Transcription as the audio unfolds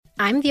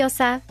I'm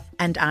Diosa.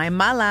 And I'm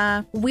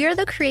Mala. We're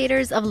the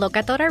creators of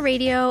Locatora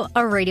Radio, a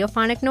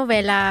radiophonic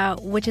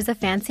novela, which is a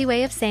fancy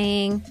way of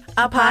saying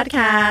a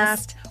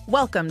podcast.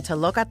 Welcome to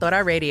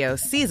Locatora Radio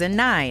Season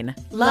 9.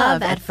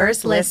 Love at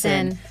First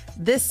Listen.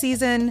 This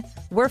season,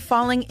 we're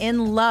falling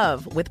in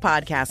love with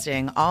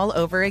podcasting all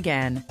over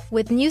again.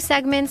 With new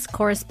segments,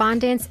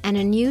 correspondence, and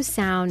a new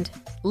sound.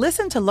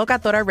 Listen to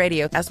Locatora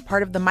Radio as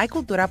part of the My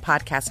Cultura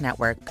Podcast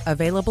Network,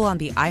 available on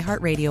the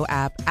iHeartRadio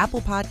app,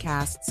 Apple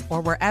Podcasts,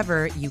 or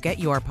wherever you get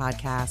your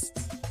podcasts.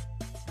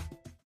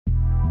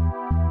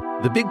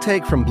 The Big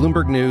Take from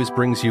Bloomberg News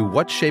brings you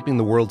what's shaping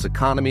the world's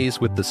economies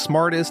with the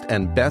smartest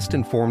and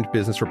best-informed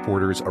business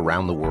reporters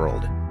around the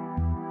world.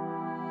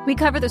 We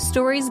cover the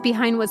stories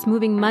behind what's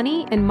moving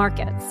money and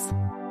markets,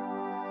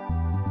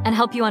 and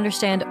help you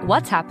understand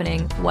what's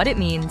happening, what it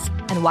means,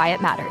 and why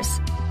it matters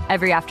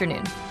every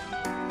afternoon.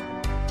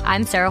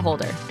 I'm Sarah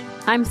Holder.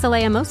 I'm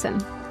Saleha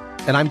Mohsen.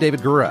 And I'm David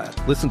Gura.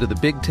 Listen to The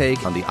Big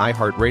Take on the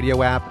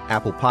iHeartRadio app,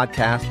 Apple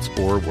Podcasts,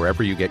 or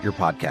wherever you get your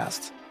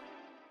podcasts.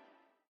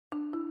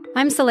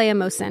 I'm Saleha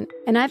Mohsen,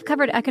 and I've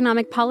covered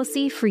economic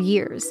policy for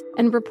years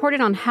and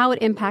reported on how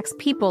it impacts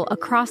people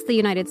across the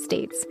United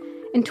States.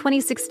 In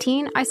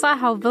 2016, I saw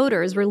how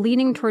voters were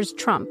leaning towards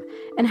Trump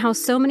and how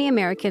so many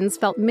Americans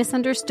felt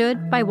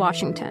misunderstood by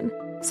Washington.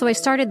 So I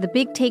started The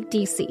Big Take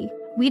DC.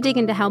 We dig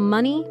into how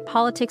money,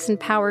 politics, and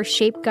power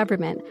shape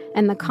government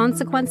and the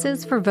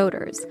consequences for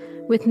voters.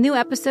 With new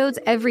episodes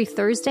every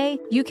Thursday,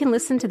 you can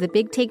listen to The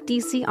Big Take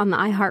DC on the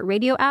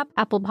iHeartRadio app,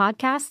 Apple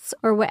Podcasts,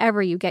 or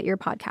wherever you get your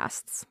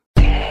podcasts.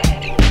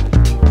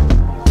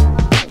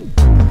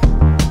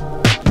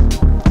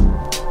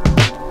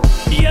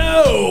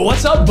 Yo,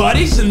 what's up,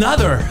 buddies?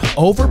 Another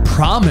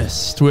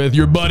Overpromised with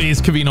your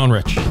buddies, Cavino and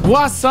Rich.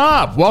 What's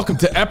up? Welcome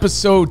to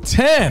episode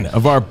 10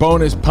 of our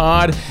bonus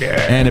pod.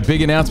 Yeah. And a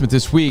big announcement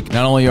this week.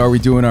 Not only are we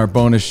doing our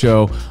bonus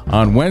show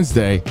on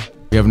Wednesday,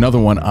 we have another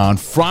one on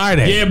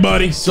Friday. Yeah,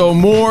 buddy. So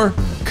more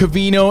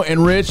Cavino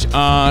and Rich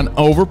on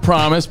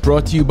Overpromised,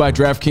 brought to you by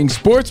DraftKings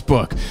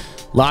Sportsbook.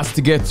 Lots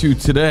to get to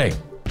today.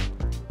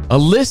 A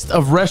list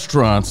of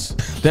restaurants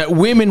that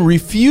women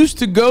refuse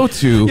to go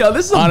to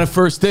on a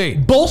first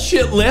date.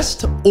 Bullshit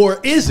list, or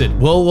is it?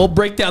 Well, we'll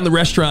break down the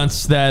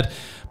restaurants that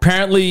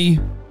apparently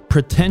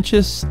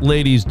pretentious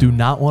ladies do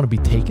not want to be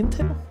taken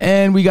to.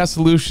 And we got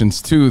solutions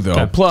too, though.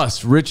 Okay.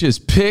 Plus, Rich's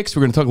picks.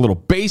 We're going to talk a little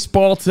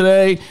baseball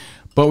today,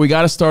 but we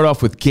got to start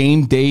off with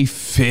game day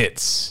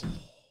fits.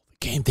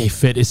 Game day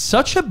fit is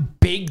such a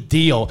big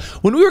deal.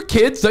 When we were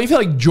kids, don't you feel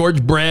like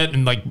George Brett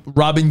and like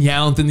Robin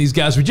Yount and these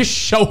guys would just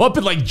show up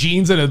in like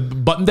jeans and a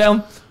button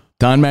down?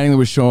 Don Mattingly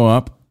would show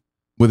up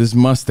with his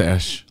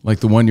mustache like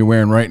the one you're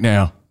wearing right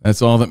now.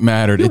 That's all that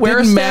mattered. It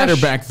didn't matter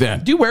back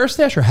then. Do you wear a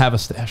stash or have a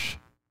stash?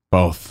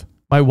 Both.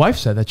 My wife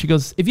said that. She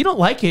goes, if you don't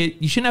like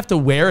it, you shouldn't have to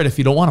wear it if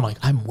you don't want it. I'm like,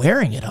 I'm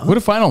wearing it, huh? What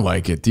if I don't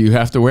like it? Do you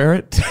have to wear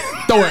it?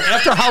 Don't worry.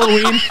 After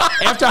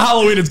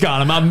Halloween, it's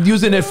gone. I'm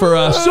using it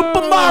for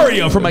Super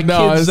Mario for my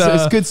kids.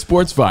 It's good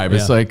sports vibe.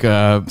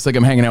 Yeah. It's like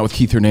I'm hanging out with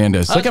Keith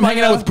Hernandez. It's like I'm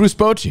hanging out with Bruce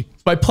Bochy.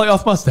 My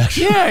playoff mustache.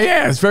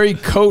 Yeah. It's very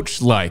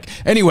coach-like.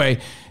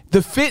 Anyway,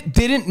 the fit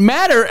didn't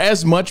matter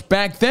as much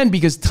back then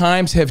because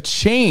times have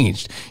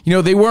changed. You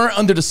know, they weren't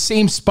under the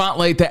same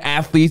spotlight that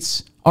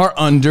athletes are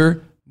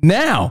under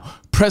now.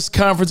 Press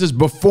conferences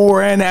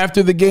before and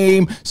after the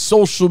game,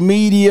 social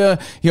media,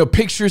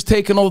 pictures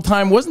taken all the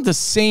time. Wasn't the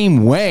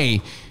same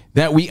way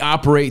that we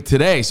operate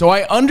today. So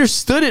I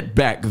understood it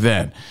back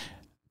then.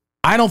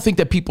 I don't think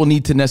that people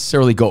need to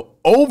necessarily go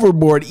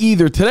overboard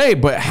either today,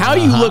 but how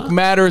you look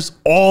matters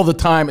all the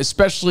time,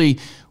 especially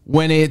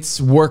when it's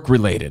work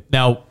related.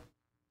 Now,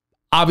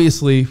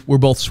 obviously, we're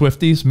both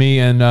Swifties, me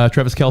and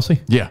Travis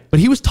Kelce. Yeah. But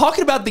he was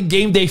talking about the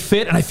game day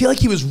fit, and I feel like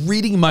he was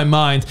reading my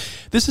mind.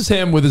 This is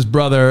him with his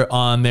brother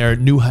on their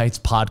New Heights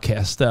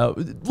podcast.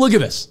 Look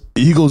at this.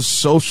 Eagles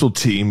social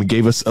team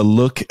gave us a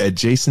look at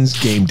Jason's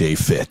game day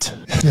fit.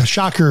 Yeah,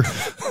 shocker.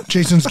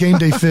 Jason's game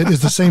day fit is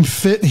the same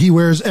fit he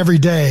wears every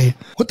day.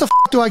 What the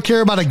do I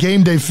care about a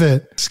game day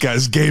fit? This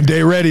guy's game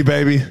day ready,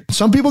 baby.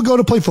 Some people go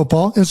to play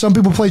football and some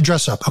people play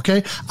dress up,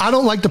 okay? I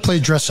don't like to play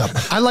dress up.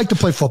 I like to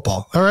play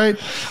football, all right?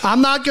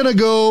 I'm not going to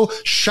go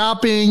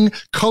shopping,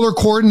 color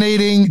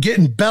coordinating,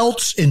 getting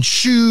belts and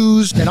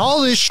shoes and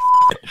all this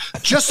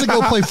just to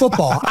go play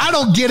football. I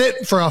don't get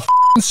it for a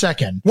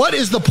second. What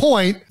is the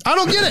point? I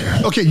don't get it.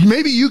 Okay,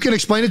 maybe you can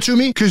explain it to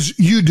me because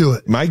you do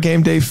it. My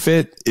game day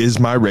fit is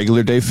my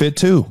regular day fit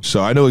too.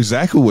 So I know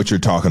exactly what you're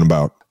talking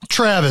about.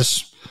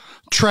 Travis.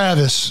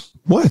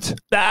 What?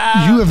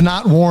 You have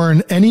not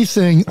worn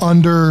anything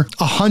under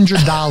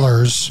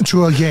 $100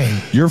 to a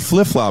game. Your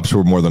flip-flops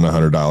were more than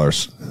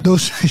 $100.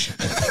 Those...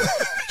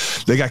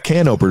 They got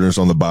can openers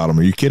on the bottom.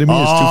 Are you kidding me?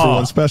 It's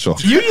 2-for-1 special.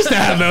 You used to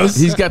have those.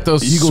 He's got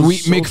those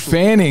sweet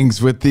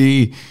McFannings with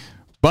the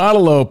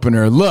bottle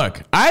opener.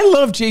 Look, I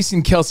love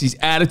Jason Kelce's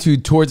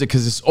attitude towards it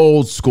because it's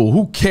old school.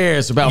 Who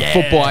cares about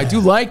football? I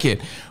do like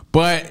it.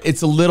 but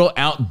it's a little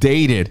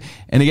outdated.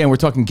 And again, we're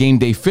talking game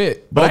day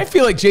fit. But I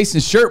feel like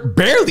Jason's shirt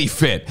barely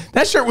fit.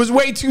 That shirt was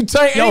way too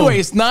tight. Anyway,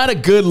 it's not a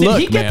good look.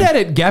 Did he get that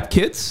at Gap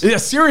Kids? Yeah,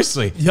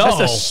 seriously.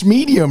 That's a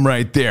medium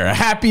right there, a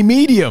happy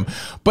medium.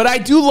 But I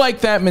do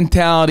like that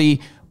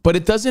mentality. But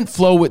it doesn't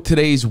flow with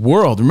today's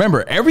world.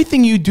 Remember,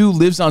 everything you do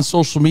lives on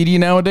social media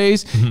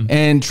nowadays.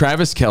 And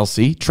Travis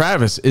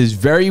is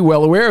very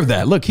well aware of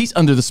that. Look, he's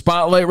under the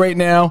spotlight right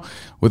now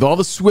with all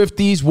the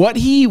Swifties. What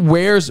he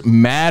wears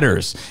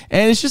matters.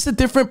 And it's just a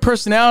different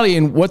personality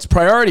and what's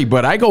priority.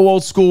 But I go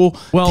old school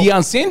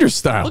Deion Sanders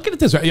style. Look at it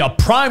this way.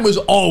 Prime was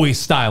always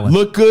styling.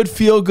 Look good,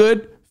 feel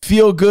good,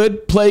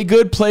 play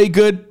good, pay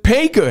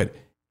good.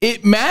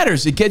 It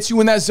matters. It gets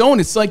you in that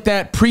zone. It's like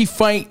that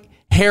pre-fight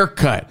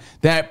haircut,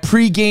 that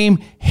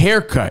pregame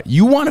haircut.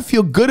 You want to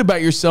feel good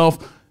about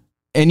yourself,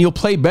 and you'll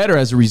play better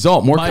as a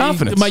result. More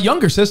confidence. My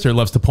younger sister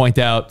loves to point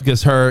out,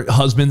 because her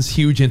husband's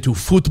huge into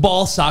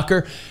football,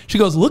 soccer. She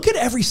goes, look at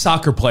every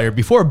soccer player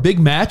before a big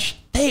match.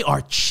 They are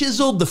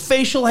chiseled, the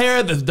facial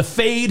hair, the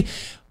fade.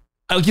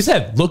 Like you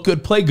said, look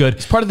good, play good.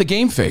 It's part of the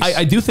game face.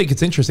 I do think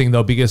it's interesting,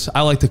 though, because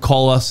I like to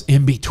call us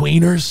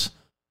in-betweeners.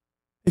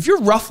 If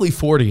you're roughly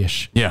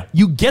 40-ish,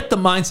 you get the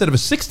mindset of a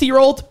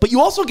 60-year-old, but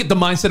you also get the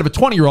mindset of a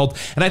 20-year-old.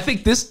 And I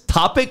think this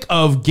topic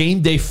of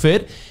game day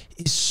fit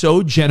is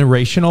so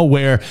generational,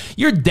 where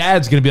your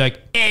dad's going to be like,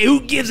 hey,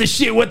 who gives a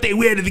shit what they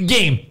wear to the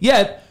game?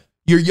 Yet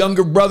your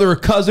younger brother or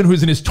cousin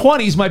who's in his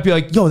 20s might be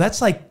like, yo,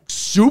 that's like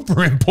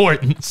super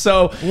important.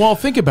 So, well,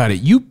 think about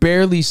it. You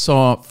barely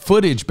saw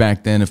footage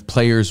back then of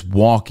players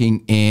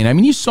walking in. I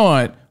mean, you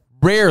saw it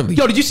rarely.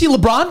 Yo, did you see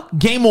LeBron?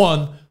 Game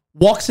one.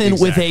 Walks in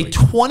with a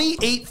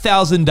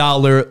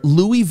 $28,000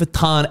 Louis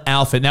Vuitton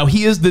outfit. Now,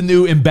 he is the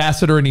new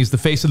ambassador and he's the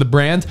face of the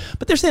brand,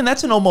 but they're saying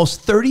that's an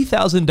almost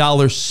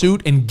 $30,000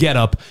 suit and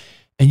getup,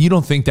 and you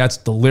don't think that's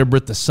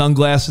deliberate. The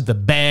sunglasses, the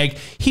bag.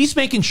 He's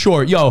making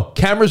sure,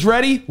 camera's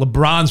ready,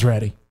 LeBron's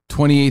ready.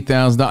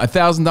 $28,000,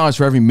 $1,000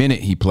 for every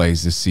minute he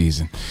plays this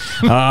season,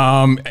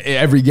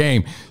 every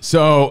game.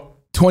 So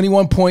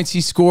 21 points he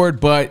scored,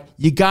 but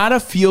you got to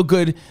feel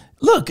good.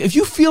 Look, if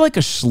you feel like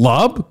a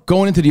schlub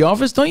going into the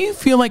office, don't you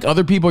feel like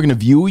other people are going to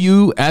view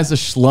you as a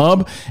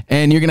schlub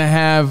and you're going to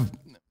have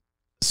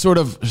sort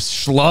of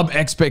schlub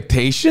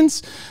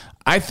expectations?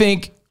 I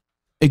think,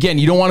 again,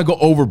 you don't want to go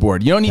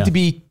overboard. You don't need to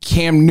be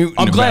Cam Newton.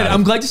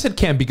 I'm glad you said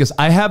Cam, because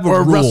I have a rule.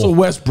 Or Russell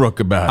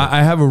Westbrook about it.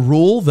 I have a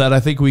rule that I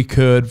think we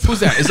could. Who's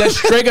that? Is that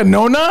Strega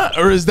Nona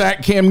or is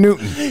that Cam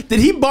Newton? Did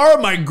he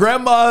borrow my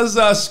grandma's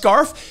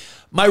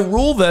scarf? My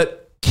rule that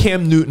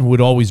Cam Newton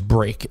would always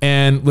break.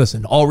 And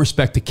listen, all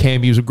respect to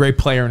Cam. He was a great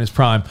player in his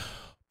prime.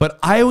 But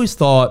I always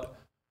thought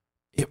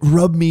it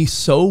rubbed me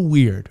so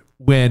weird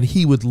when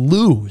he would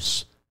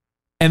lose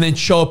and then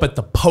show up at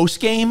the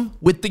post game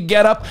with the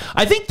getup.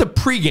 I think the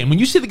pregame, when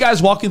you see the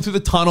guys walking through the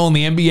tunnel in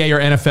the NBA or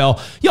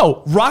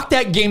NFL, rock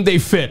that game day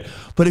fit.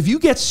 But if you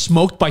get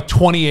smoked by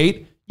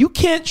 28, you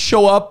can't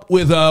show up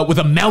with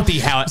a Mountie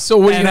hat. So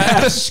what you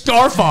have a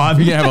scarf on.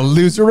 You have a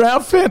loser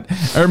outfit,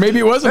 or maybe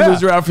it was a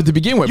loser outfit to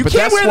begin with. You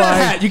can't wear that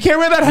hat. You can't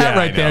wear that hat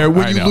right there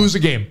when you lose a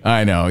game.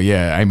 I know.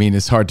 Yeah, I mean,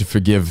 it's hard to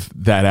forgive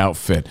that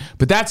outfit,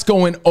 but that's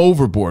going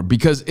overboard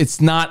because it's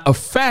not a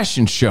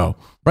fashion show.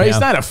 Right? Yeah. It's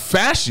not a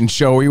fashion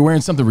show where you're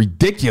wearing something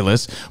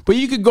ridiculous, but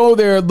you could go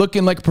there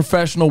looking like a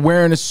professional,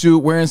 wearing a suit,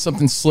 wearing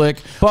something slick,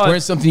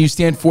 wearing something you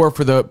stand for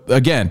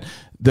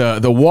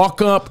the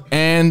walk up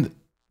and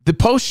the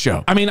post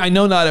show. I mean, I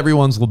know not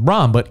everyone's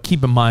LeBron, but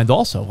keep in mind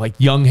also, like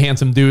young,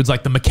 handsome dudes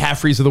like the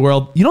McCaffreys of the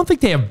world, you don't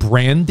think they have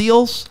brand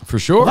deals? For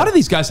sure. A lot of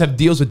these guys have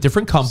deals with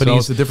different companies. So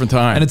it's a different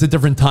time. And it's a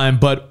different time.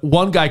 But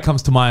one guy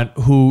comes to mind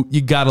who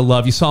you got to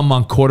love. You saw him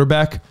on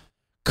quarterback.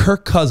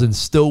 Kirk Cousins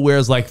still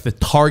wears like the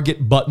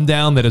Target button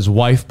down that his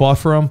wife bought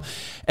for him.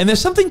 And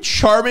there's something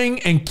charming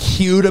and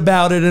cute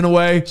about it in a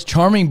way. It's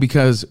charming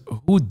because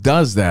who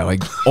does that?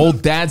 Like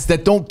old dads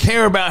that don't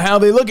care about how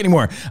they look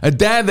anymore. A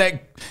dad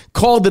that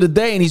called it a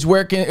day and he's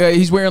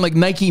wearing like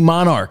Nike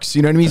Monarchs.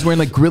 You know what I mean? He's wearing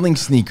like grilling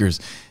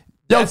sneakers.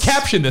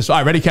 Caption this.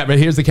 All right, ready?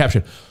 Here's the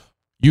caption.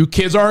 You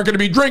kids aren't going to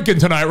be drinking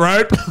tonight,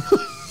 right?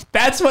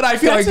 That's what I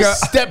feel like.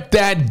 That's a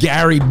stepdad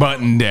Gary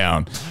button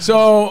down.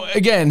 So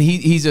again,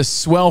 he's a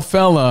swell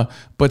fella,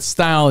 but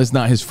style is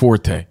not his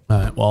forte. All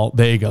right, well,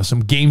 there you go.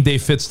 Some game day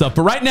fit stuff.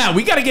 But right now,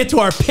 we got to get to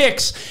our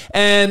picks.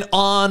 And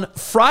on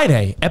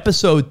Friday,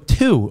 episode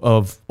 2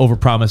 of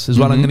Overpromised is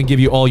when I'm going to give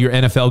you all your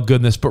NFL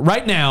goodness. But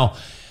right now,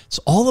 it's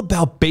all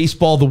about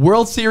baseball. The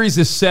World Series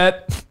is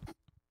set.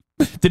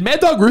 Did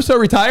Mad Dog Russo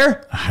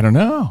retire? I don't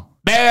know.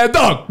 Mad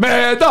Dog,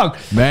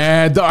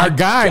 our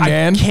guy,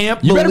 man.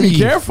 You better be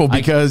careful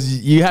because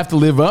you have to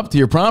live up to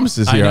your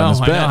promises here on this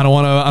bet. I don't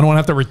want to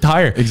have to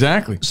retire.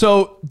 Exactly.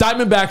 So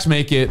Diamondbacks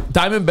make it.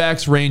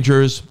 Diamondbacks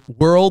Rangers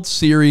World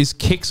Series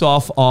kicks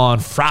off on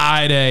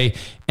Friday,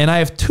 and I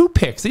have 2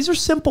 picks. These are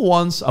simple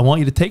ones. I want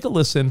you to take a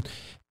listen,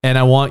 and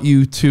I want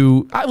you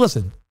to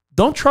listen.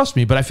 Don't trust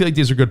me, but I feel like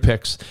these are good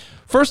picks.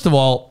 First of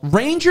all,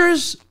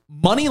 Rangers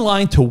money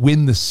line to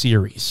win the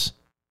series.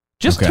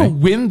 Just to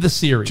win the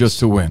series. Just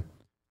to win.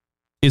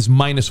 is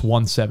minus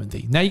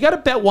 170. Now, you got to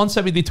bet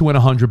 170 to win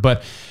 100,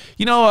 but,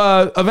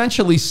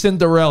 eventually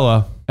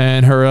Cinderella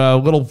and her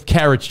little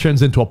carriage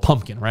turns into a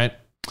pumpkin, right?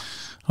 I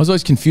was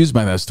always confused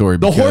by that story.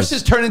 The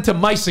horses turn into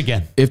mice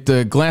again. If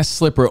the glass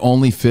slipper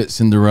only fit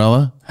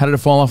Cinderella, how did it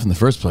fall off in the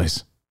first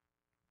place?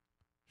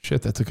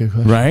 Shit, that's a good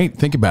question. Right?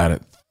 Think about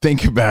it.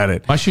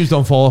 My shoes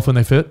don't fall off when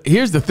they fit.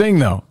 Here's the thing,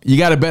 though. You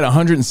got to bet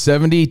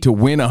 170 to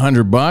win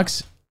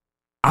 $100.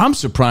 I'm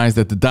surprised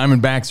that the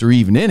Diamondbacks are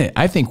even in it.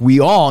 I think we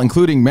all,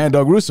 including Mad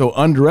Dog Russo,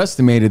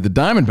 underestimated the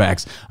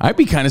Diamondbacks. I'd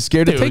be kind of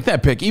scared to take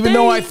that pick, even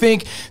though I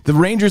think the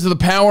Rangers are the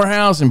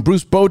powerhouse and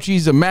Bruce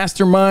Bochy's a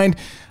mastermind.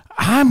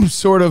 I'm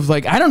sort of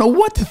like, I don't know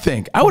what to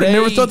think. I would have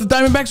never thought the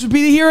Diamondbacks would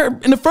be here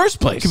in the first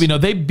place.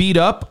 They beat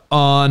up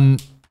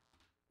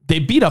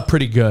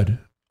pretty good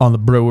on the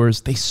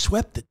Brewers. They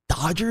swept the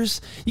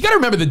Dodgers. You got to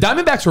remember, the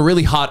Diamondbacks were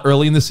really hot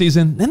early in the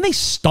season. Then they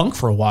stunk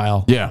for a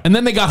while. Yeah. And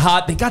then they got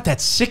hot. They got that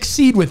 6th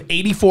seed with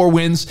 84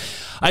 wins.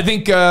 I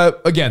think,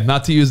 again,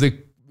 not to use the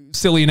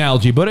silly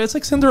analogy, but it's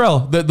like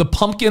Cinderella. The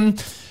pumpkin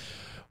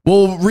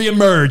will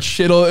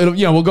reemerge.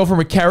 It'll we'll go from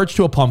a carriage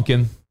to a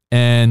pumpkin.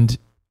 And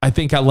I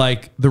think I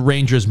like the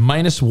Rangers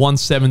minus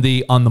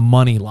 170 on the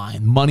money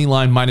line. Money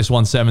line minus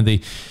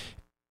 170.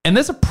 And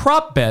there's a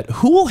prop bet.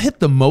 Who will hit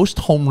the most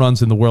home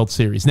runs in the World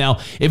Series? Now,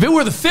 if it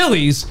were the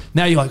Phillies,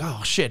 now you're like, oh,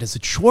 shit, is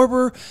it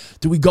Schwarber?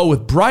 Do we go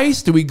with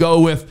Bryce? Do we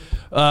go with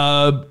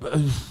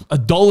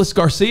Adolis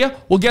Garcia?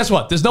 Well, guess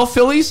what? There's no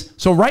Phillies.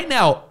 So right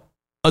now,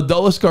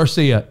 Adolis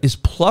Garcia is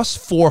plus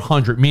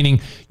 400,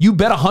 meaning you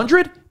bet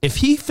 100. If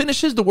he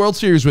finishes the World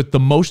Series with the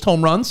most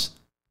home runs,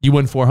 you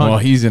win 400. Well,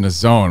 he's in a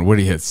zone. What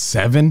did he hit,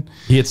 7?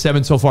 He hit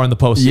 7 so far in the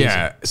postseason.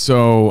 Yeah,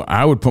 so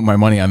I would put my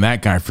money on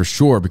that guy for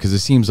sure because it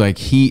seems like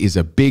he is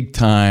a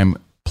big-time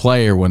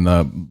player when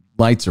the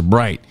lights are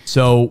bright.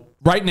 So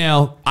right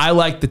now, I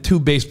like the 2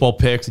 baseball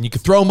picks, and you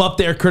can throw them up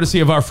there courtesy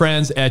of our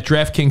friends at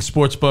DraftKings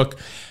Sportsbook.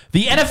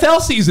 The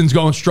NFL season's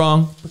going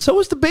strong, but so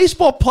is the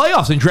baseball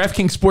playoffs. And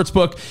DraftKings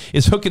Sportsbook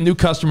is hooking new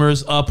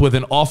customers up with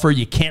an offer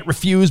you can't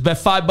refuse. Bet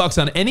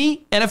 $5 on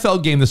any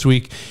NFL game this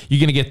week. You're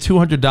going to get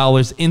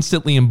 $200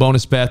 instantly in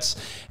bonus bets.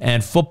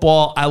 And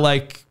football, I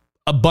like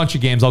a bunch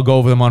of games. I'll go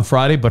over them on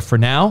Friday. But for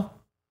now,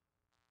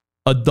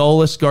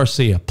 Adolis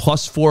Garcia,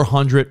 plus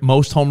 400,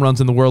 most home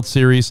runs in the World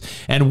Series.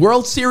 And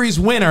World Series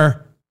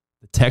winner,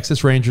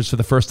 Texas Rangers for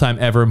the first time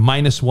ever,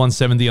 minus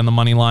 170 on the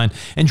money line.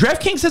 And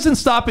DraftKings isn't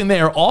stopping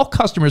there. All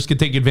customers can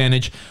take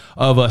advantage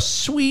of a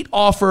sweet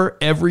offer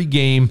every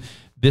game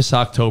this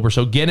October.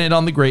 So get in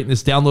on the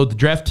greatness. Download the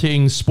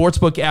DraftKings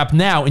Sportsbook app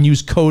now and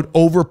use code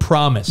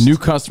Overpromised. New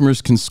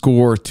customers can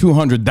score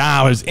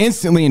 $200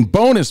 instantly in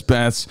bonus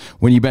bets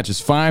when you bet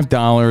just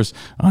 $5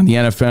 on the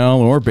NFL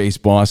or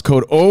baseball. It's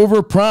code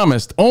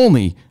Overpromised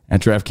only at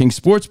DraftKings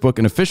Sportsbook,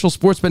 an official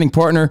sports betting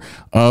partner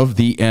of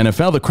the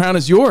NFL. The crown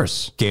is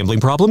yours.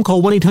 Gambling problem?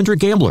 Call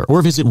 1-800-GAMBLER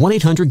or visit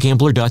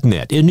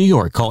 1-800-GAMBLER.net. In New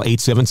York, call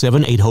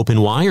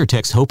 877-8-HOPE-NY or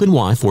text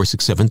HOPE-NY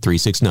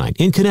 467-369.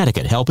 In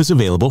Connecticut, help is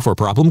available for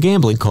problem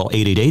gambling. Call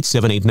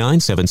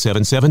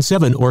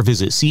 888-789-7777 or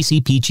visit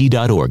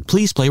ccpg.org.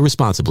 Please play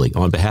responsibly.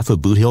 On behalf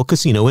of Boot Hill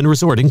Casino and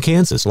Resort in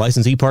Kansas,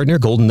 licensee partner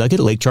Golden Nugget,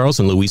 Lake Charles,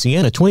 and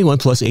Louisiana. 21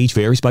 plus age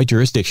varies by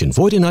jurisdiction.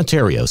 Void in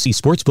Ontario. See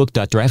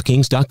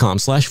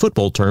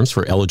sportsbook.draftkings.com/football terms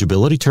for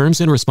eligibility,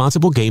 terms, and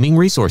responsible gaming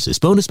resources.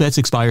 Bonus bets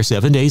expire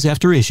 7 days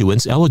after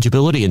issuance.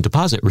 Eligibility and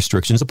deposit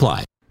restrictions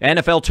apply.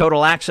 NFL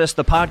Total Access,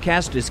 the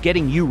podcast, is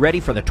getting you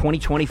ready for the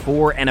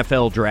 2024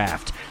 NFL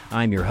Draft.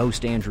 I'm your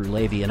host, Andrew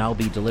Levy, and I'll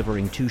be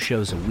delivering 2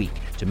 shows a week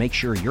to make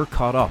sure you're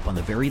caught up on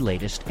the very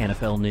latest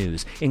NFL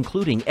news,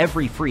 including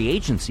every free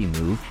agency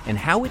move and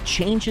how it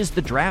changes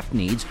the draft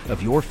needs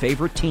of your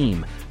favorite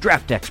team.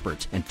 Draft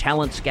experts and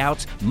talent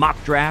scouts,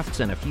 mock drafts,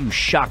 and a few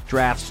shock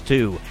drafts,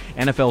 too.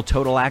 NFL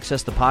Total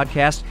Access, the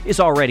podcast, is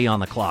already on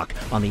the clock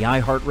on the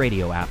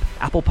iHeartRadio app,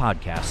 Apple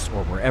Podcasts,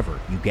 or wherever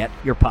you get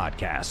your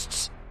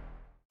podcasts.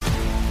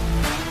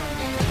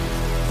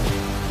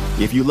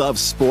 If you love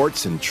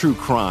sports and true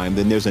crime,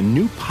 then there's a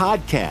new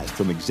podcast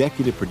from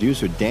executive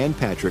producer Dan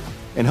Patrick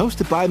and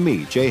hosted by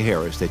me, Jay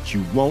Harris, that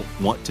you won't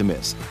want to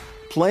miss.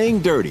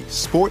 Playing Dirty: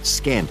 Sports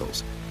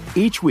Scandals.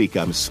 Each week,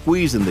 I'm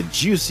squeezing the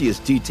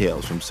juiciest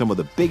details from some of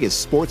the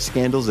biggest sports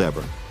scandals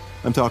ever.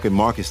 I'm talking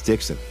Marcus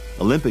Dixon,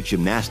 Olympic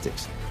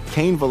gymnastics,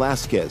 Cain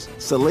Velasquez,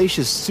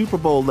 salacious Super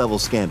Bowl-level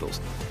scandals.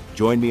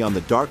 Join me on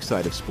the dark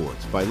side of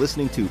sports by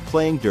listening to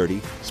Playing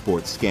Dirty: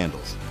 Sports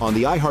Scandals on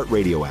the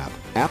iHeartRadio app,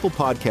 Apple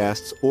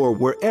Podcasts, or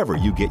wherever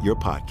you get your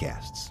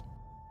podcasts.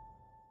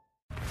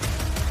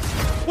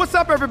 What's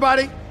up,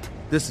 everybody?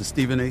 This is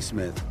Stephen A.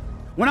 Smith.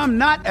 When I'm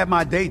not at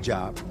my day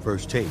job,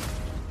 First Take,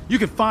 you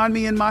can find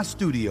me in my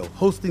studio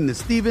hosting the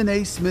Stephen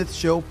A. Smith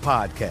Show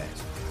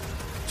podcast.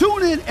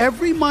 Tune in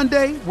every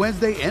Monday,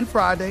 Wednesday, and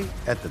Friday,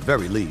 at the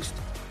very least,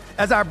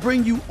 as I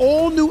bring you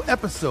all new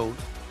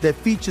episodes that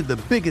feature the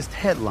biggest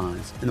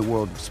headlines in the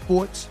world of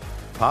sports,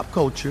 pop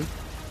culture,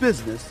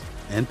 business,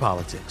 and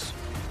politics.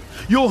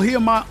 You'll hear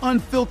my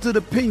unfiltered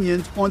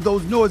opinions on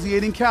those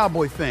nauseating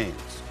Cowboy fans,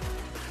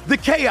 the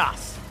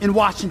chaos in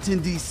Washington,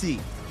 D.C.,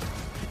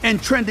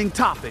 and trending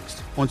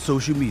topics on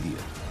social media.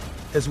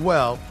 as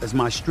well as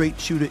my straight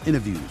shooter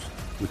interviews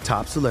with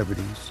top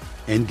celebrities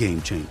and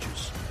game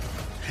changers.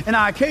 And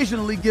I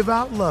occasionally give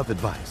out love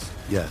advice.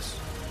 Yes,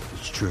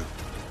 it's true.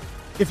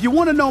 If you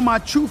want to know my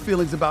true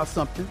feelings about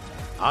something,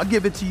 I'll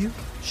give it to you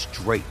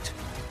straight.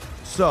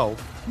 So,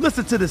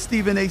 listen to the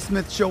Stephen A.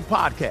 Smith Show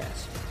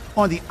podcast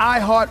on the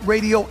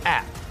iHeartRadio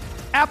app,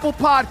 Apple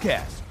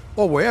Podcasts,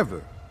 or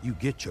wherever you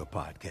get your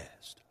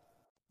podcast.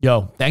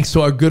 Yo, thanks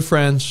to our good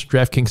friends,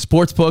 DraftKings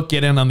Sportsbook.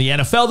 Get in on the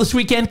NFL this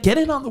weekend. Get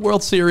in on the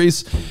World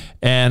Series.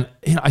 And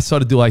I saw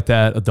to do like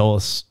that,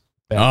 Adolis.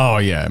 Oh,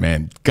 yeah,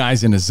 man.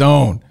 Guys in the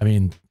zone. I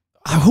mean,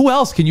 who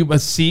else? Can you, a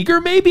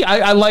Seager maybe?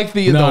 I like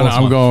the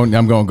Adolis one.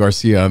 I'm going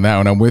Garcia on that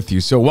one. I'm with you.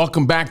 So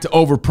welcome back to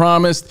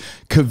Overpromised.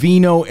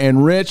 Covino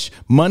and Rich,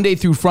 Monday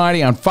through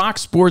Friday on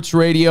Fox Sports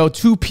Radio,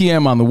 2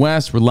 p.m. on the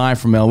West. We're live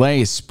from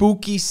L.A. It's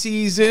spooky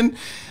season.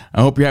 I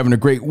hope you're having a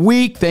great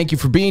week. Thank you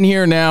for being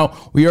here. Now,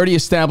 we already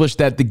established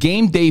that the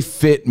game day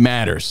fit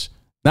matters.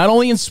 Not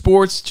only in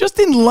sports, just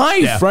in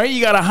life, right? You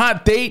got a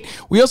hot date.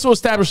 We also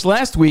established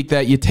last week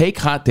that you take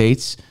hot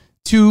dates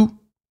to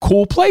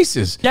cool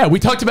places. Yeah, we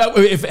talked about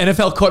if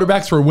NFL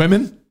quarterbacks were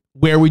women,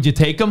 where would you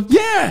take them?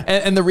 Yeah.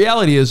 And the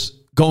reality is,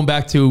 going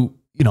back to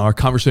our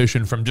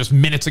conversation from just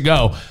minutes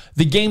ago,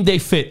 the game day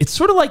fit, it's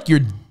sort of like your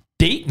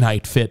date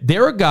night fit.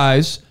 There are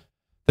guys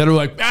that are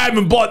like, I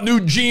haven't bought new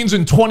jeans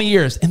in 20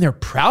 years. And they're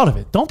proud of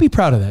it. Don't be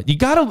proud of that. You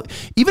got to,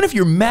 even if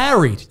you're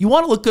married, you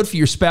want to look good for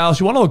your spouse.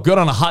 You want to look good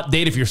on a hot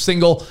date if you're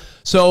single.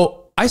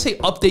 So I say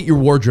update your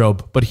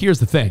wardrobe. But here's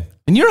the thing.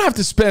 And you don't have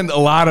to spend a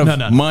lot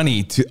of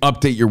money to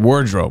update your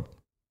wardrobe.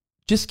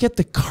 Just get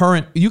the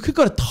current. You could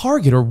go to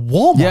Target or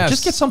Walmart. Yes.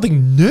 Just get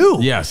something new.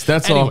 Yes,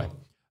 that's anyway,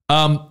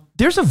 all.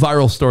 There's a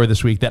viral story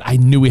this week that I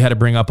knew we had to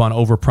bring up on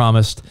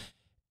Overpromised.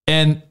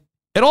 And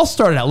it all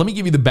started out. Let me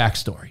give you the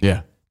backstory.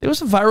 Yeah. There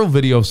was a viral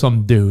video of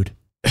some dude.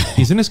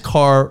 He's in his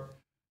car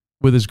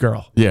with his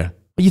girl. Yeah.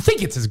 You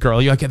think it's his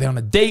girl. You're like, are they on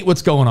a date?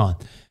 What's going on?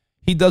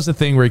 He does the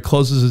thing where he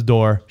closes his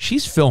door.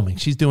 She's filming.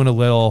 She's doing a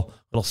little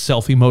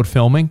selfie mode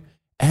filming.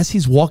 As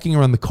he's walking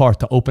around the car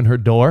to open her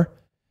door.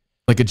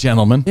 Like a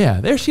gentleman.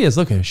 Yeah, there she is.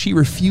 Look at her. She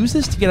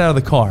refuses to get out of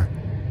the car.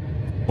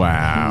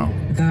 Wow.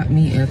 Got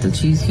me at the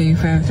Cheesecake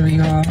Factory,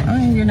 y'all. I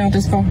ain't getting out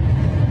this car.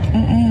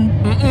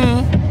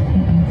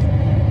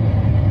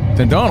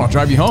 Then don't. I'll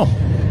drive you home.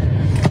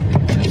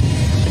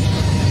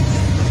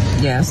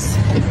 Yes.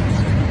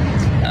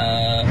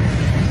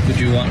 Would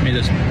you want me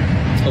to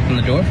open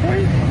the door for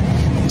you?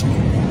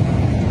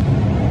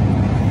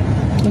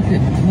 Look,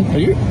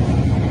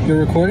 you're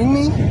recording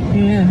me?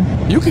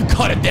 Yeah. You can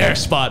cut it there,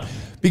 Spot,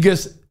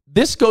 because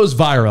this goes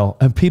viral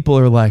and people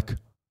are like,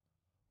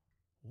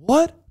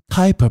 what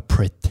type of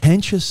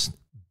pretentious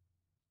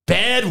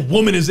bad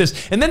woman is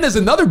this? And then there's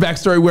another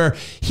backstory where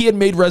he had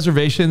made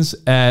reservations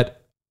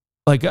at,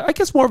 like, I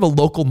guess more of a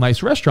local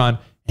nice restaurant,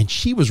 and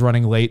she was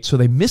running late, so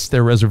they missed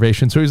their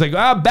reservation. So he's like,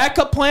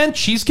 backup plan,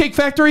 Cheesecake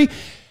Factory.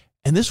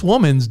 And this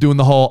woman's doing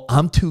the whole,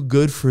 I'm too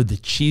good for the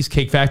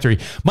Cheesecake Factory.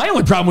 My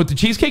only problem with the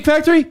Cheesecake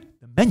Factory,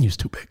 the menu's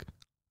too big.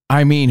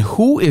 I mean,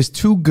 who is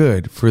too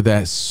good for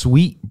that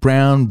sweet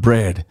brown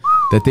bread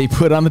that they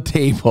put on the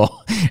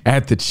table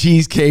at the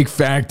Cheesecake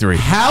Factory?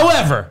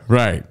 However,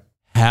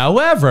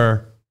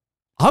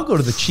 I'll go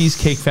to the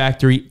Cheesecake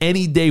Factory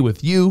any day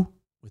with you,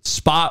 with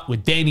Spot,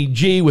 with Danny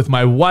G, with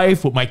my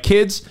wife, with my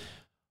kids.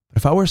 But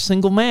if I were a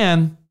single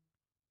man,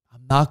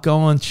 I'm not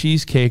going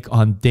cheesecake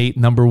on date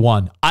number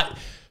one.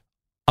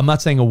 I'm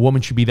not saying a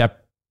woman should be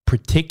that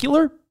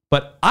particular,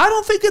 but I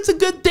don't think it's a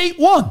good date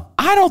one.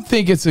 I don't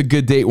think it's a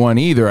good date one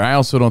either. I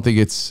also don't think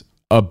it's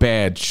a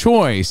bad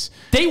choice.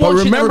 Date one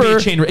should never be a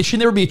chain. It should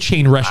never be a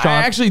chain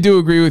restaurant. I actually do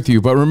agree with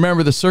you, but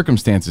remember the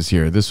circumstances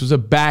here. This was a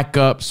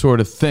backup sort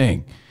of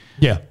thing.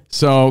 Yeah.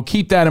 So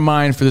keep that in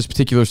mind for this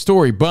particular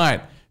story.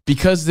 But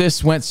because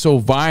this went so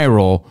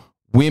viral,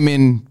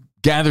 women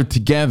gathered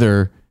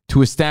together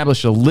to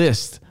establish a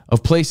list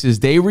of places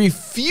they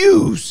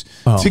refuse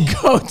to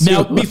go to.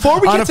 Now, before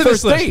we get to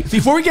this list,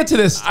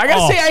 I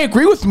gotta say I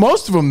agree with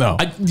most of them, though.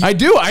 I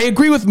do. I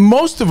agree with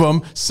most of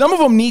them. Some of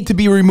them need to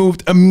be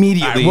removed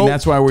immediately, and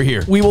that's why we're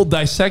here. We will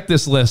dissect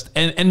this list,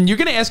 and you're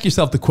gonna ask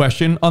yourself the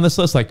question on this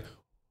list, like,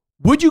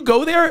 would you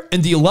go there,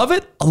 and do you love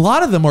it? A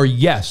lot of them are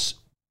yes,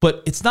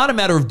 but it's not a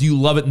matter of do you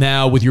love it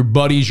now with your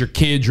buddies, your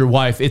kids, your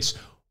wife. It's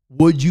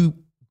would you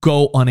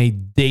go on a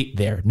date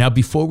there. Now,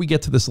 before we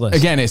get to this list.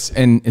 Again, it's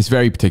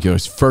very particular.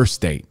 It's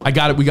first date. I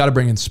got it. We got to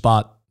bring in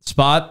Spot.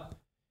 Spot,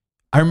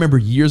 I remember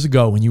years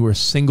ago when you were a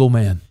single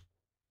man.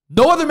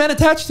 No other men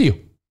attached to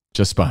you.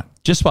 Just Spot.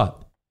 Just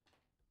Spot.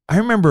 I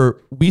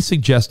remember we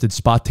suggested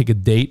Spot take a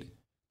date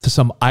to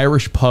some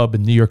Irish pub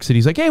in New York City.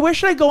 He's like, hey, where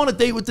should I go on a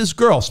date with this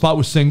girl? Spot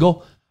was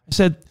single. I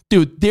said,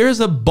 dude,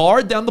 there's a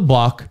bar down the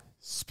block.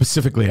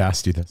 Specifically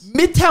asked you this.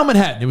 Midtown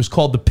Manhattan. It was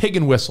called the Pig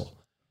and Whistle.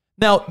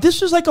 Now,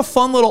 this is like a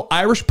fun little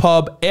Irish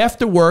pub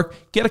after work.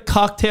 Get a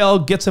cocktail,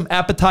 get some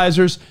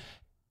appetizers.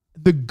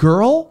 The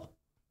girl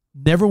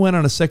never went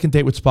on a second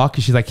date with Spot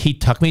because she's like, he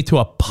took me to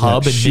a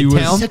pub in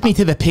Midtown. Took me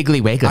to the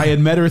Piggly Wiggly. I had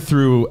met her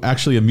through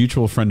actually a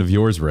mutual friend of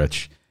yours,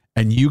 Rich.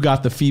 And you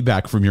got the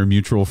feedback from your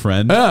mutual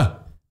friend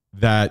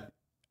that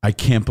I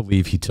can't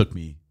believe he took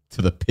me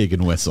to the Pig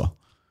and Whistle.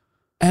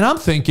 And I'm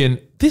thinking,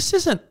 this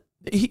isn't.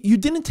 You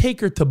didn't take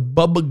her to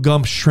Bubba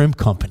Gump Shrimp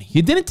Company.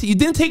 You didn't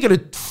take her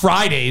to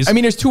Fridays. I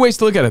mean, there's two ways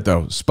to look at it,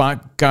 though.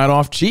 Spot got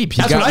off cheap.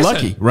 He got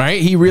lucky,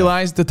 right? He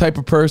realized the type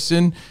of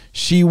person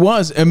she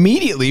was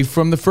immediately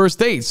from the first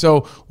date.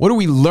 So what are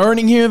we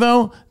learning here,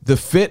 though? The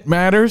fit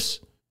matters.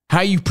 How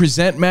you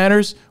present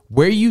matters.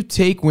 Where you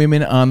take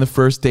women on the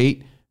first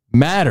date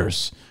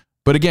matters.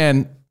 But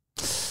again,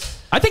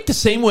 I think the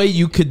same way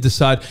you could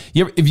decide,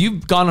 if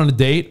you've gone on a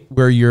date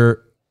where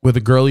you're with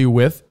a girl you're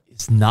with,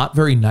 it's not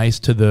very nice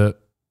to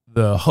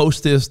the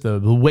hostess, the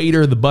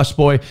waiter, the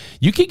busboy.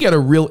 You could get a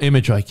real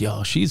image like,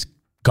 yo, she's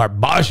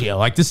garbaggio.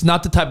 Like, this is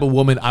not the type of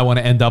woman I want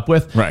to end up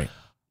with. Right.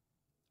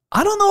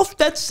 I don't know if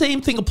that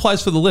same thing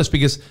applies for the list,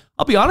 because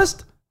I'll be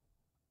honest,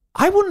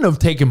 I wouldn't have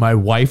taken my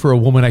wife or a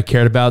woman I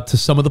cared about to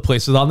some of the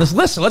places on this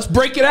list. So let's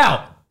break it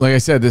out. Like I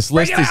said, this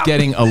list is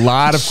getting a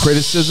lot of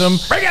criticism.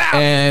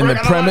 And the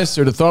premise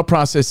or the thought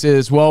process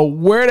is, well,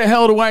 where the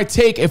hell do I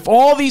take, if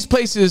all these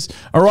places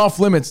are off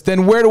limits,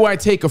 then where do I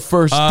take a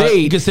first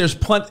date? Because there's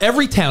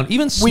every town,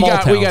 even small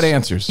towns. We got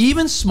answers.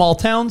 Even small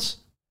towns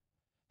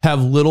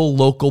have little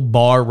local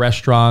bar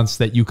restaurants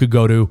that you could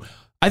go to.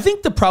 I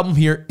think the problem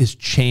here is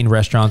chain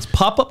restaurants.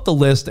 Pop up the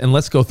list and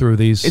let's go through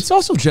these. It's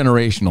also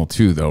generational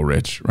too, though,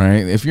 Rich,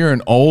 right? If you're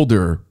an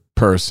older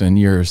person,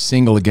 you're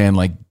single again,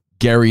 like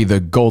Gary the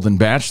Golden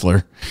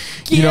Bachelor.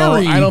 You know,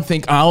 I don't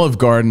think Olive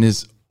Garden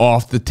is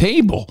off the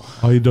table.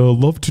 I'd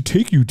love to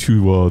take you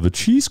to the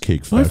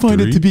Cheesecake Factory. I find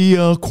it to be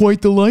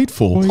quite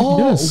delightful.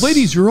 Yes.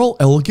 Ladies, you're all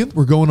elegant.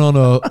 We're going on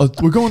a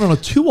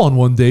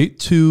 2-on-1 date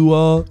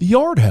to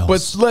Yard House.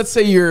 But let's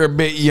say you're a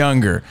bit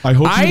younger. I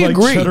hope you like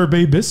agree. Cheddar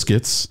Bay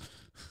biscuits.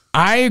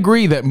 I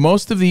agree that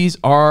most of these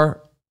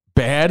are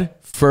bad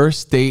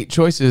first date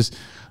choices,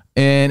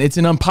 and it's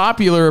an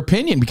unpopular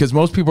opinion because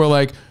most people are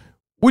like,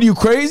 "What, are you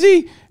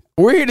crazy?"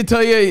 We're here to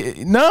tell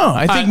you, no.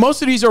 I think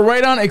most of these are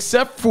right on,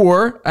 except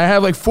for I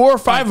have like 4 or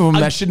 5 of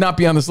them that should not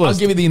be on this list. I'll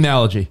give you the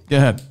analogy. Go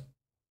ahead.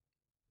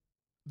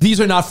 These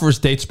are not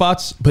first date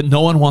spots, but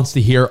no one wants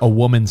to hear a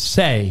woman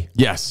say,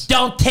 yes,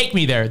 don't take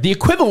me there. The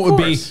equivalent would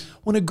be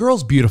when a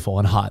girl's beautiful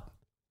and hot.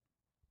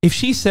 If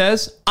she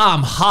says,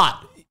 I'm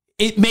hot,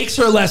 it makes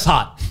her less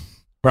hot.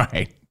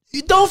 Right.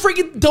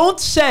 Don't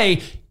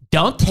say,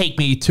 don't take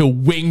me to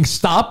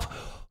Wingstop.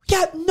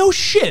 Yeah, no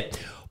shit.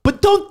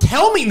 But don't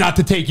tell me not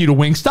to take you to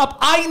Wingstop.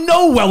 I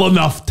know well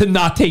enough to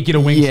not take you to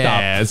Wingstop.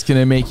 Yeah, it's going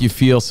to make you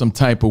feel some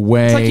type of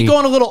way. It's like you go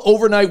on a little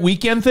overnight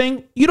weekend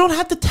thing. You don't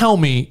have to tell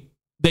me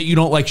that you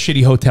don't like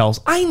shitty hotels.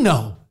 I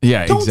know.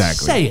 Yeah, don't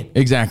exactly. Say it.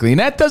 Exactly. And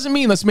that doesn't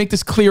mean, let's make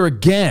this clear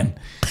again.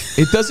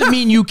 It doesn't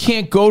mean you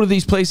can't go to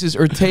these places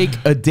or take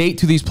a date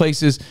to these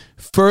places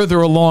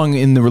further along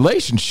in the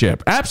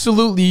relationship.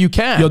 Absolutely, you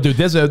can. Yo, dude,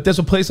 there's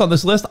a place on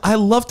this list I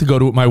love to go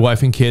to with my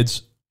wife and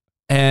kids.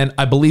 And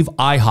I believe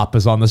IHOP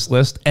is on this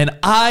list. And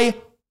I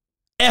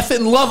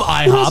effing love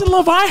IHOP. Who doesn't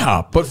love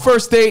IHOP? But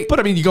first date. But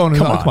I mean, you go on.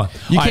 Come on.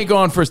 You can't go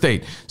on first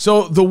date.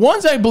 So the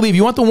ones I believe,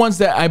 you want the ones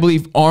that I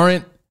believe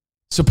aren't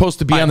supposed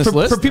to be on this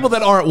list? For people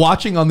that aren't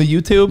watching on the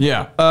YouTube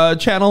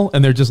channel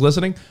and they're just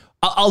listening,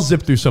 I'll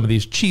zip through some of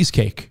these.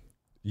 Cheesecake.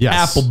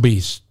 Yes.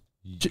 Applebee's.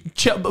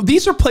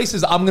 These are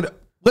places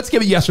let's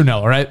give it yes or no,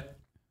 all right?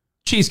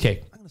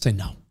 Cheesecake. I'm going to say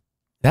no.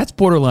 That's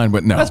borderline,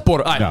 but no. That's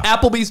borderline. No.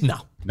 Applebee's, no.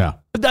 No.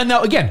 But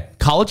now, again,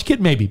 college kid,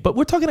 maybe. But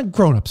we're talking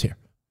grown-ups here.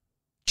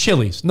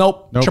 Chili's,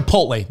 nope.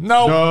 Chipotle,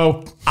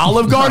 no.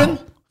 Olive Garden?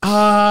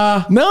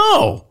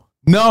 No.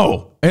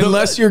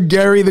 Unless you're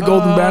Gary the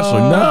Golden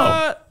Bachelor.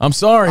 No. I'm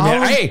sorry,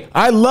 man. Hey,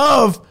 I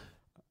love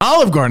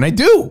Olive Garden. I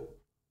do.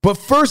 But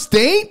first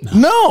date?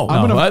 No.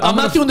 I'm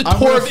not doing the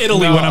tour of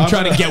Italy when I'm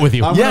trying to get with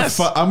you. I'm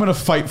going to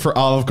fight for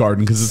Olive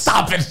Garden because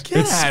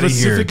it's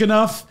specific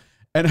enough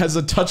and has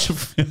a touch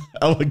of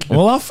elegance.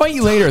 Well, I'll fight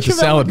you later at the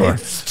salad bar.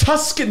 It's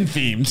Tuscan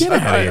themed. Get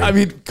out of here. I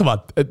mean, come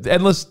on.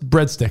 Endless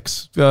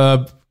breadsticks.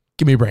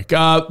 Give me a break.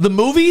 The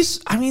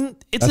movies, I mean,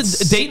 it's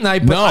a date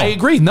night, but I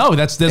agree. No,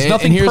 there's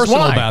nothing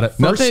personal about it.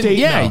 First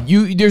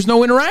date, there's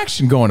no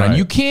interaction going on. Right.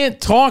 You can't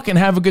talk and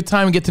have a good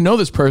time and get to know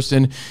this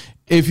person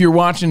if you're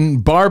watching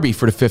Barbie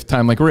for the 5th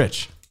time like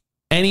Rich.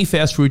 Any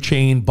fast food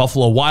chain,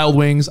 Buffalo Wild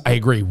Wings, I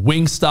agree.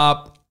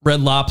 Wingstop,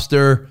 Red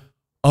Lobster,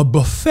 a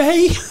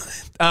buffet,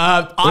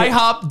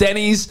 IHOP,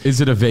 Denny's. Is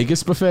it a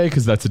Vegas buffet?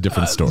 Because that's a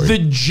different story. The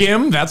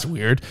gym, that's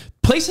weird.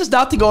 Places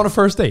not to go on a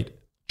first date.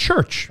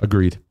 Church.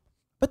 Agreed.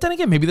 But then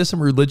again, maybe there's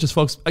some religious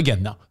folks.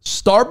 Again, no.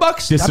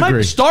 Starbucks?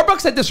 Disagree.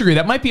 Starbucks, I disagree.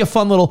 That might be a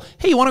fun little,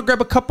 hey, you want to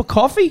grab a cup of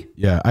coffee?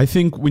 Yeah, I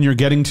think when you're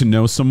getting to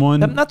know someone.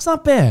 That's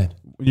not bad.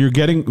 When you're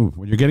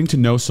getting to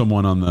know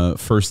someone on the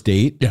first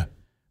date,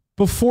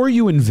 before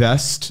you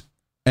invest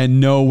and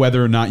know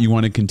whether or not you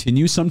want to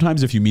continue,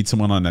 sometimes if you meet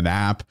someone on an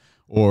app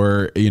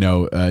or you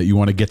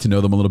want to get to know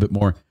them a little bit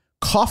more,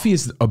 coffee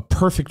is a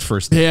perfect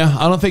first date. Yeah,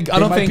 I don't think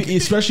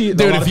especially a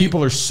lot of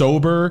people are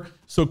sober,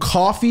 so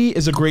coffee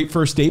is a great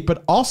first date.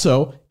 But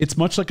also, it's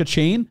much like a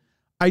chain.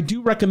 I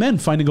do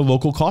recommend finding a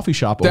local coffee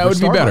shop. That over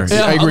would be better. Starbucks.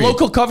 Yeah, I agree. A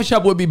local coffee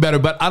shop would be better,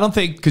 but I don't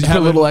think because you put a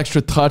little extra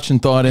touch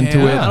and thought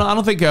into it. I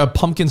don't think a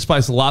pumpkin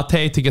spice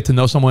latte to get to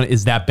know someone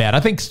is that bad.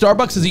 I think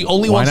Starbucks is the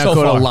only Why one not so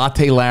go far. to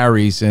Latte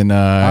Larry's and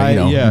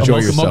enjoy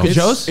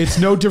yourself? It's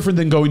no different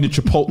than going to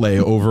Chipotle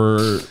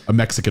over a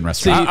Mexican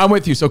restaurant. I'm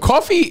with you. So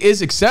coffee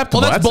is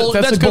acceptable. Well,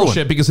 that's a good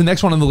bullshit because the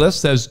next one on the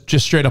list says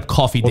just straight up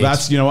coffee Well, dates.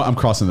 that's, you know what? I'm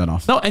crossing that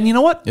off. No, and you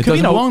know what? It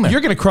doesn't belong there.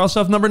 You're going to cross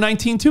off number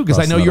 19 too because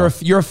I Cross know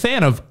that you're a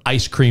fan of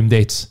ice cream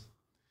dates.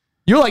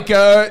 You're like Dave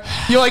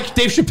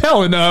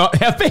Chappelle in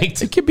Half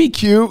Baked. It could be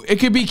cute. It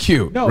could be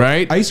cute, No,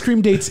 right? Ice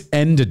cream dates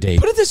end a date.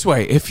 Put it this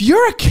way. If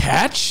you're a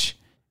catch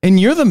and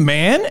you're the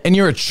man and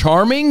you're a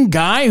charming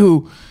guy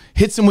who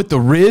hits him with the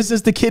Riz,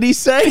 as the kiddies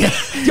say.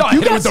 Yo, I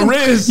hit him with the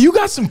Riz. You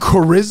got some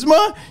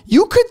charisma.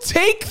 You could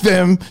take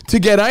them to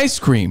get ice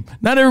cream.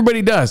 Not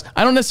everybody does.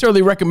 I don't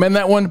necessarily recommend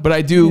that one, but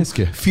I do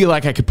feel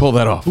like I could pull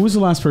that off. Who was the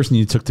last person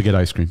you took to get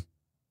ice cream?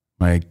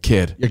 My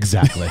kid.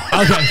 Exactly.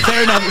 Okay,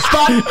 fair enough.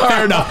 Spot,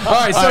 fair enough. All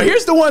right, so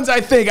here's the ones I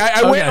think.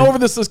 I went over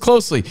this list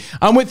closely.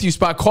 I'm with you,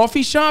 Spot.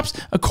 Coffee shops,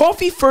 a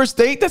coffee first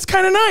date, that's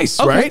kind of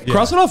nice, right? Yeah.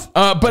 Cross it off.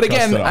 But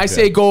again, I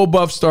say go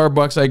above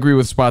Starbucks. I agree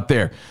with Spot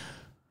there.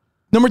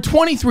 Number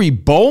 23,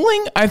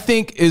 bowling, I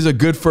think, is a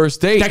good first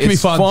date. That can be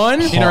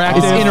fun. Interactive.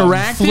 It's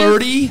interactive.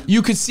 Flirty.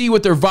 You could see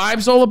what their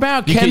vibe's all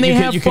about. You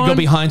could go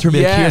behind her and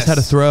be like, here's how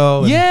to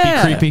throw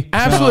and be creepy.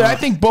 Absolutely. I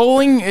think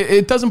bowling,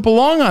 it doesn't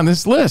belong on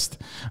this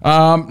list.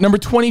 Number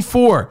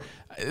 24,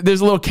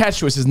 there's a little catch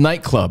to it. It says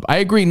nightclub. I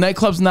agree.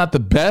 Nightclub's not the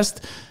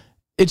best.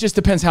 It just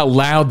depends how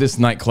loud this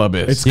nightclub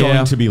is. It's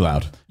going to be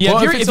loud. Yeah,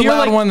 well, if it's a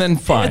loud one, then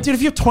fine. Dude,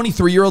 if you have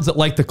 23-year-olds that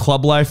like the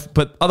club life,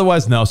 but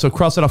otherwise, no. So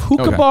cross it off.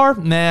 Hookah bar,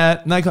 nah.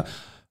 Nightclub.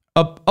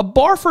 A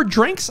bar for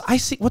drinks? I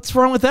see. What's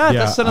wrong with that?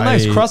 Yeah, That's sort of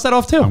nice. Cross that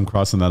off, too. I'm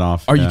crossing that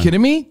off. Are you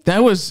kidding me?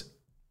 That was,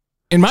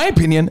 in my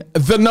opinion,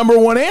 the number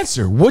one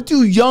answer. What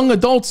do young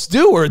adults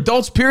do, or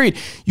adults, period?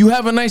 You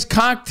have a nice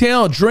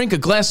cocktail, a drink, a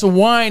glass of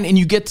wine, and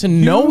you get to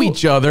know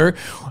each other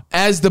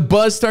as the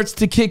buzz starts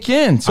to kick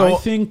in. So I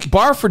think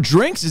bar for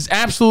drinks is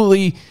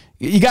absolutely,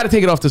 you got to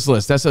take it off this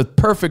list. That's a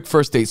perfect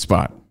first date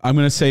spot. I'm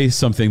going to say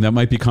something that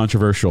might be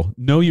controversial.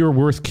 Know your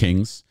worth,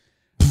 kings.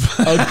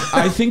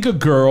 I think a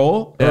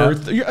girl or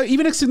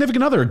even a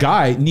significant other, a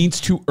guy,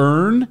 needs to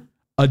earn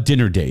a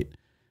dinner date.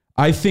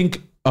 I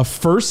think a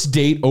first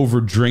date over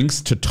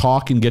drinks to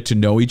talk and get to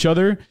know each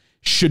other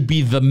should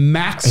be the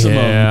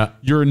maximum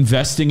you're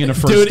investing in a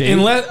first date.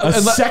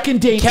 A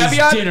second date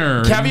is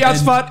dinner. Caveat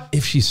spot,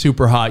 if she's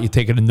super hot, you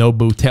take it to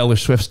Nobu, Taylor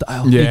Swift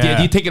style.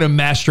 Yeah. You take it to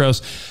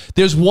Mastros.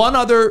 There's one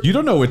other. You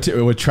don't know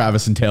what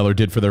Travis and Taylor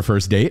did for their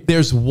first date.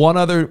 There's one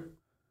other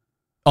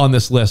on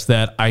this list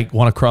that I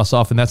want to cross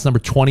off, and that's number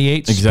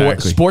 28.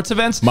 Exactly. Sports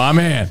events. My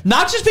man.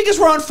 Not just because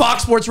we're on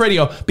Fox Sports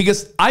Radio,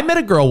 because I met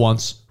a girl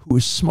once who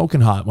was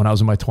smoking hot when I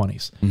was in my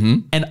 20s. Mm-hmm.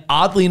 And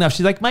oddly enough,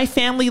 she's like, my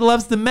family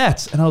loves the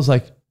Mets. And I was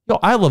like, yo,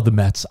 I love the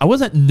Mets. I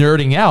wasn't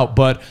nerding out,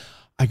 but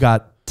I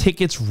got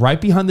tickets right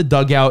behind the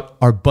dugout.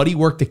 Our buddy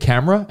worked the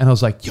camera, and I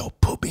was like, yo,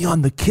 put me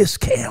on the kiss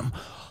cam.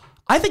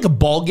 I think a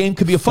ball game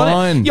could be a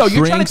fun. Yo,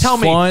 you're trying to tell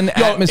me,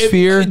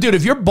 atmosphere, dude.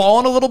 If you're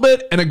balling a little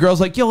bit, and a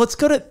girl's like, "Yo, let's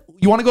go to."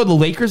 You want to go to the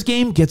Lakers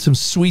game? Get some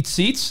sweet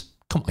seats.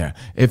 Come on. Yeah.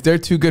 If they're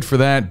too good for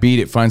that, beat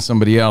it. Find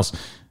somebody else.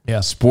 Yeah.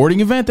 Sporting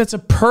event. That's a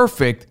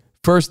perfect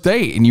first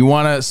date, and you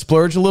want to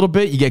splurge a little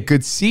bit. You get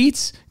good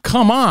seats.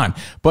 Come on.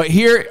 But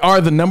here are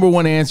the number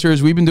one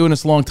answers. We've been doing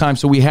this a long time,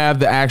 so we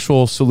have the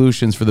actual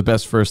solutions for the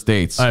best first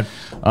dates.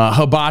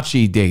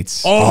 Hibachi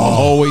dates.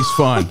 Always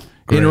fun.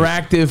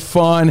 Interactive,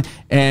 fun,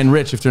 and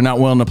Rich, if they're not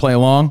willing to play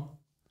along,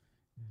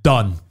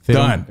 done.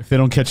 If they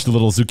don't catch the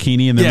little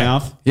zucchini in their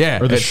mouth,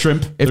 or the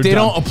shrimp, if they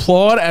don't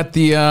applaud at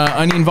the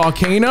onion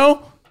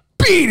volcano,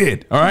 beat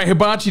it. All right,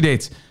 hibachi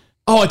dates.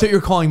 Oh, I thought you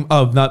were calling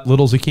not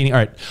little zucchini. All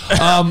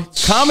right,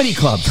 comedy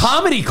clubs.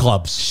 Comedy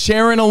clubs.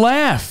 Sharing a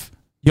laugh.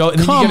 Yo,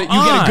 and you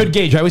get a good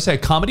gauge. I always say a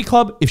comedy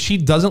club. If she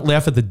doesn't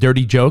laugh at the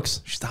dirty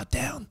jokes, she's not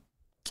down.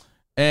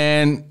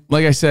 And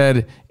like I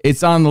said,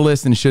 it's on the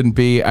list and it shouldn't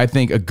be. I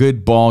think a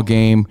good ball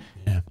game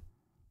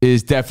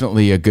is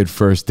definitely a good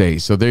first date.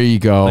 So there you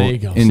go.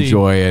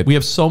 Enjoy it. We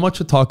have so much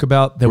to talk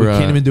about that we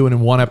can't even do it in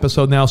one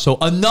episode now. So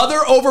another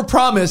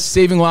Overpromised.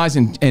 Saving lives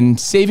and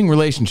saving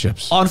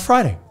relationships. On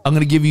Friday, I'm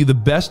going to give you the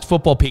best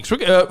football peaks.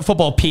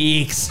 Football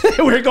peaks.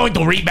 We're going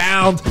to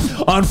rebound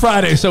on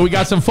Friday. So we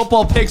got some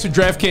football picks with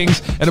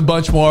DraftKings and a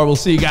bunch more. We'll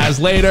see you guys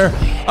later.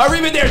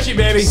 Arrivederci,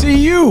 baby. See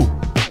you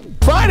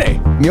Friday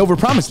in the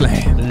Overpromised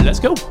land.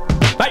 Let's go.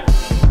 Bye.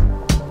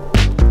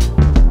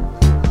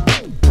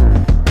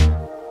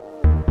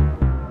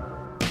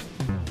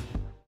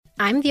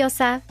 I'm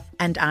Diosa.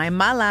 And I'm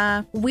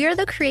Mala. We're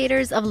the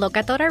creators of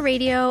Locatora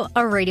Radio,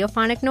 a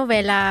radiophonic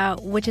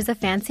novela, which is a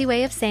fancy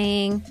way of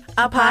saying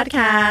a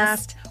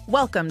podcast.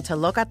 Welcome to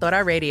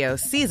Locatora Radio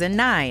Season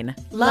 9.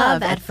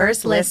 Love at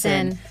First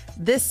Listen.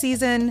 This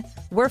season,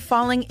 we're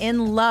falling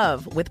in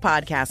love with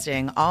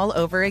podcasting all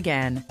over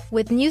again.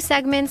 With new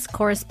segments,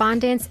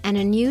 correspondence, and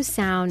a new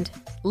sound.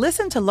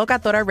 Listen to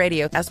Locatora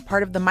Radio as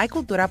part of the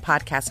Michael Dura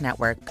Podcast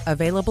Network,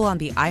 available on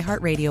the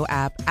iHeartRadio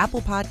app,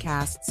 Apple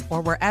Podcasts,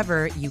 or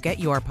wherever you get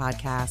your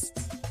podcasts.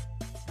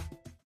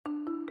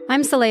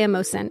 I'm Saleha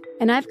Mohsen,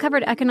 and I've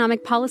covered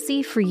economic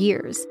policy for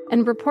years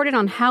and reported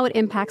on how it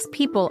impacts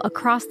people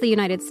across the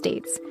United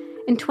States.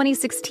 In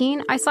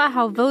 2016, I saw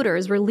how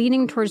voters were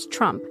leaning towards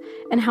Trump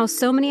and how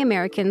so many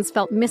Americans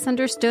felt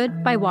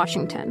misunderstood by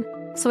Washington.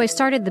 So I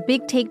started The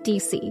Big Take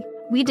DC.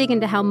 We dig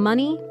into how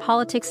money,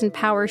 politics, and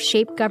power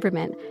shape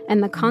government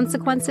and the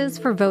consequences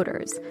for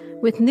voters.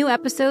 With new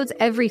episodes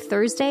every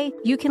Thursday,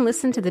 you can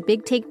listen to The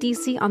Big Take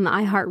DC on the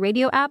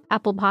iHeartRadio app,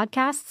 Apple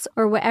Podcasts,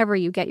 or wherever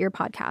you get your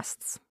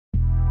podcasts.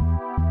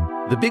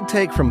 The Big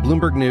Take from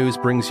Bloomberg News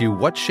brings you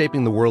what's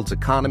shaping the world's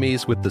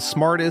economies with the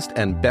smartest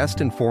and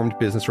best-informed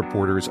business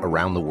reporters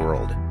around the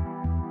world.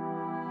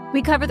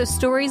 We cover the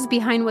stories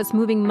behind what's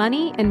moving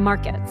money and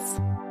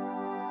markets.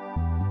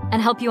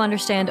 And help you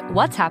understand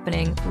what's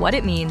happening, what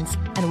it means,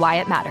 and why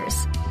it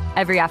matters.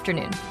 Every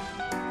afternoon.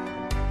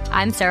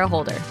 I'm Sarah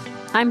Holder.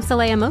 I'm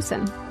Saleha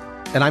Mohsen.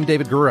 And I'm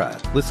David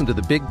Gura. Listen to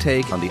The Big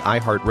Take on the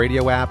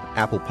iHeartRadio app,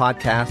 Apple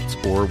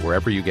Podcasts, or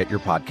wherever you get your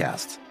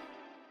podcasts.